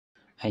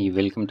Hi,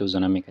 welcome to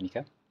Zona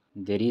Mechanica.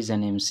 There is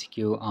an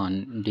MCQ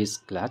on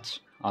disc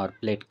clutch or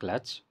plate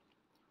clutch.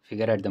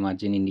 Figure at the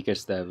margin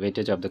indicates the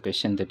weightage of the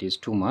question, that is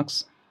 2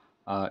 marks.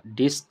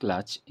 Disc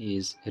clutch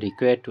is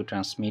required to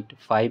transmit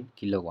 5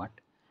 kilowatt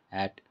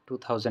at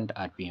 2000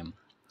 rpm.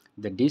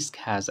 The disc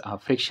has a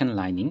friction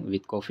lining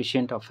with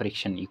coefficient of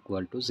friction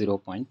equal to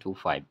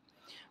 0.25.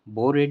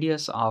 Bore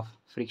radius of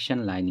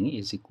friction lining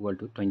is equal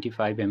to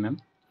 25 mm.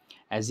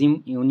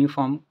 Assume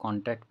uniform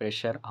contact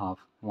pressure of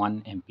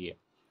 1 MPa.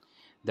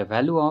 The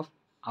value of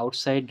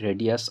outside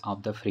radius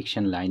of the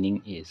friction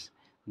lining is,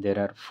 there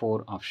are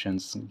 4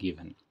 options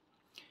given.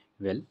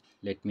 Well,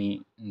 let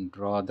me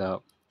draw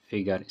the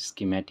figure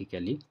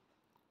schematically.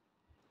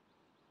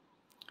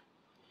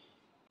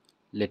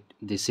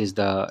 This is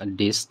the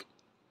disc,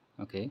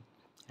 okay,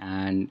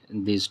 and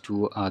these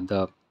two are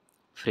the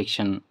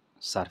friction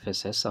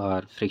surfaces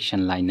or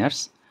friction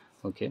liners,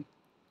 okay,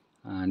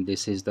 and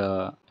this is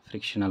the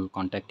frictional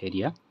contact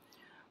area,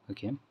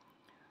 okay.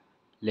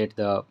 Let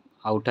the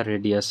outer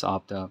radius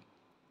of the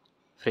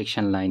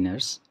friction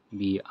liners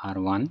be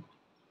R1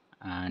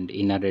 and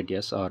inner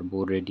radius or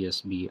bore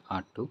radius be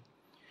R2,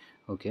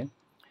 okay.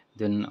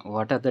 Then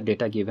what are the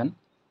data given?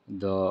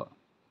 The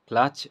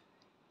clutch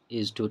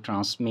is to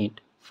transmit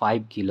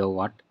 5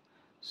 kilowatt,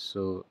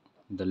 so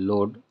the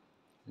load,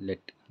 let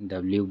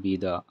W be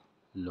the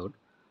load,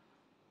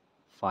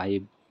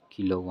 5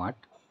 kilowatt,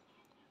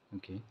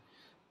 okay,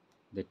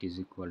 that is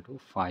equal to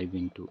 5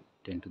 into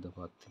 10 to the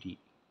power 3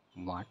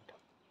 watt,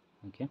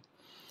 okay,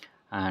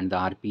 and the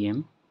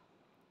RPM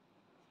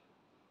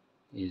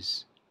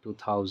is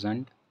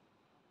 2000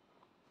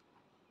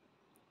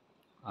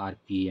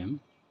 RPM,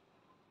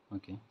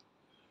 okay,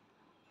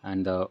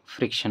 and the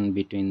friction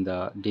between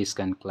the disc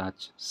and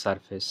clutch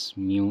surface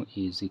mu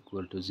is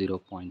equal to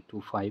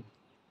 0.25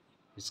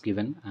 is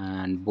given,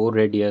 and bore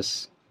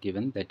radius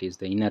given, that is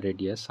the inner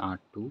radius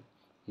R2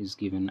 is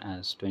given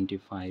as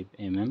 25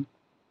 mm,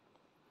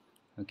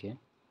 okay.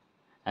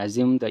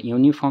 Assume the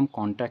uniform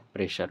contact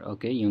pressure,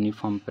 okay,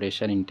 uniform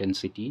pressure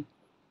intensity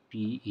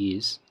P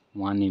is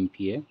 1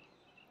 MPa,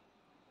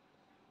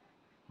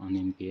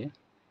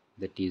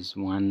 that is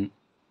 1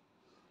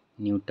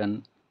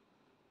 Newton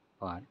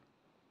per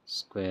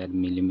square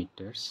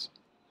millimeters,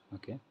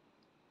 okay.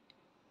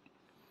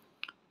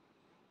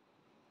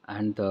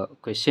 And the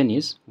question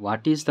is,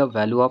 what is the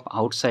value of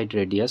outside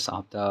radius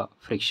of the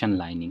friction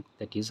lining,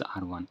 that is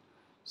R1.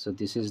 So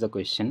this is the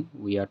question,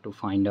 we have to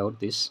find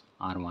out this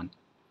R1.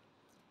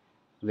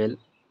 Well,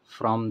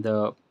 from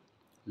the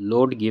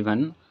load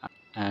given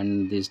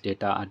and this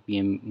data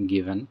RPM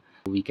given,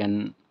 we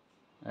can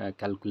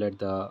calculate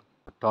the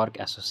torque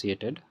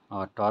associated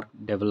or torque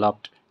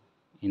developed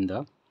in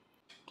the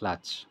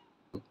clutch.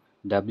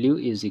 W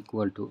is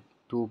equal to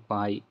 2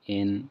 pi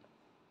n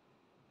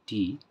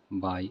T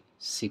by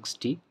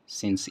 60,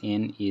 since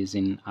n is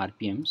in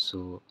rpm,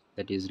 so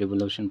that is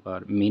revolution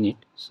per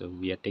minute, so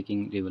we are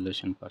taking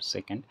revolution per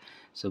second,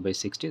 so by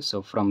 60.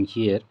 So from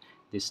here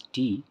this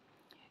T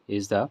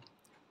is the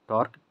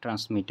torque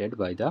transmitted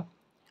by the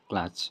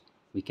clutch,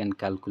 we can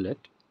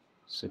calculate.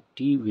 So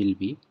T will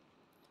be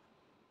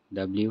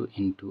W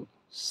into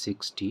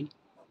 60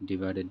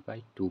 divided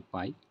by 2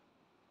 pi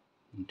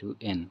into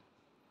n,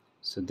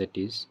 so that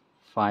is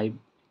 5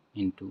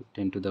 into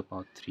 10 to the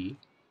power 3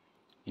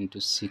 into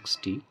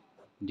 60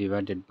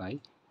 divided by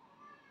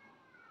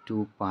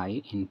 2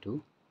 pi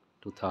into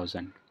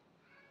 2000,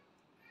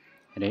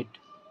 right?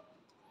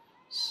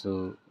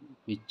 So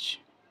which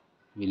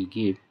will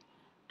give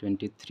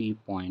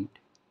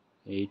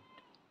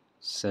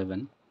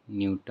 23.87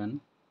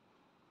 Newton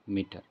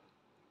meter,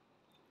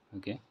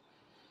 okay.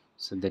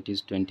 So that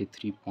is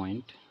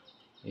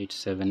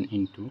 23.87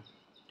 into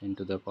 10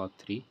 to the power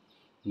 3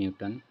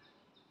 Newton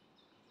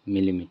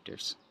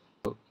millimeters.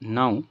 So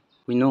now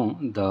we know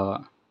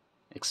the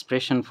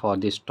expression for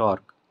this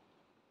torque,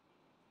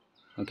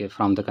 okay,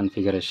 from the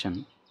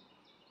configuration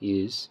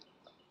is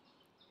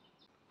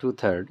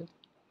 2/3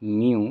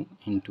 mu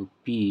into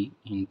P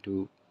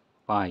into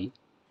pi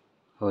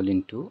whole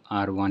into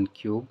R1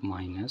 cube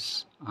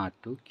minus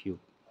R2 cube,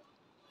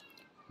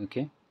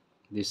 okay.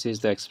 This is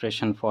the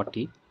expression for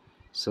T.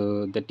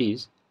 So that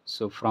is,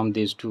 so from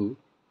these two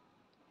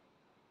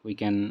we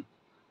can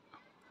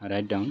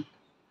write down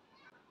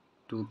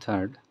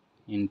 2/3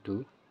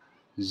 into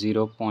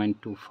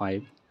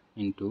 0.25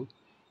 into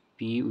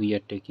P, we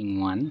are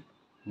taking 1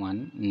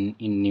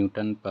 in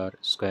Newton per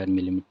square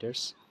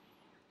millimeters,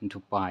 into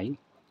pi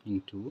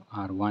into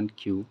R1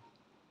 cube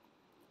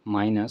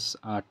minus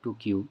R2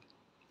 cube.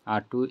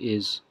 R2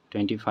 is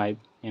 25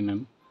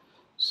 mm,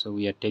 so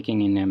we are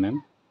taking in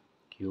mm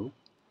cube,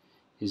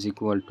 is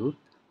equal to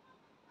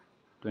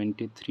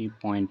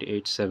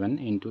 23.87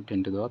 into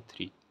 10 to the power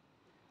 3,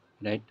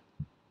 right?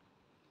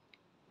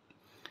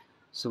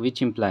 So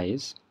which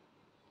implies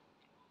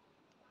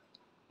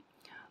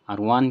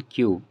R1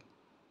 cube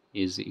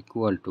is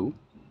equal to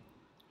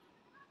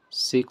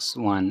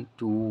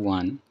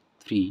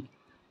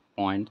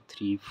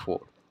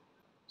 61213.34,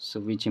 so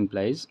which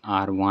implies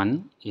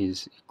R1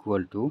 is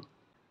equal to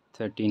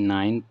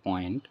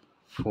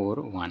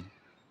 39.41.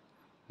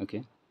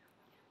 Okay,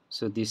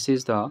 so this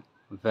is the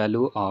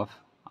value of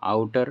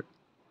outer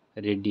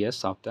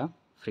radius of the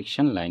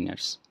friction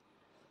liners.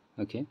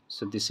 Okay,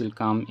 so this will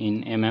come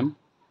in mm.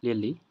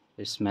 Clearly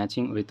it's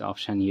matching with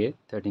option A,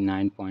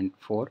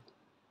 39.4.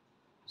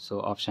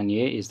 so option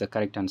A is the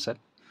correct answer.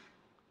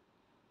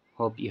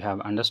 Hope you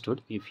have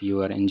understood. If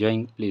you are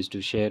enjoying, please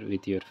do share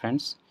with your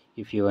friends.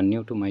 If you are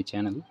new to my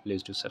channel,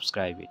 please do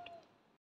subscribe it.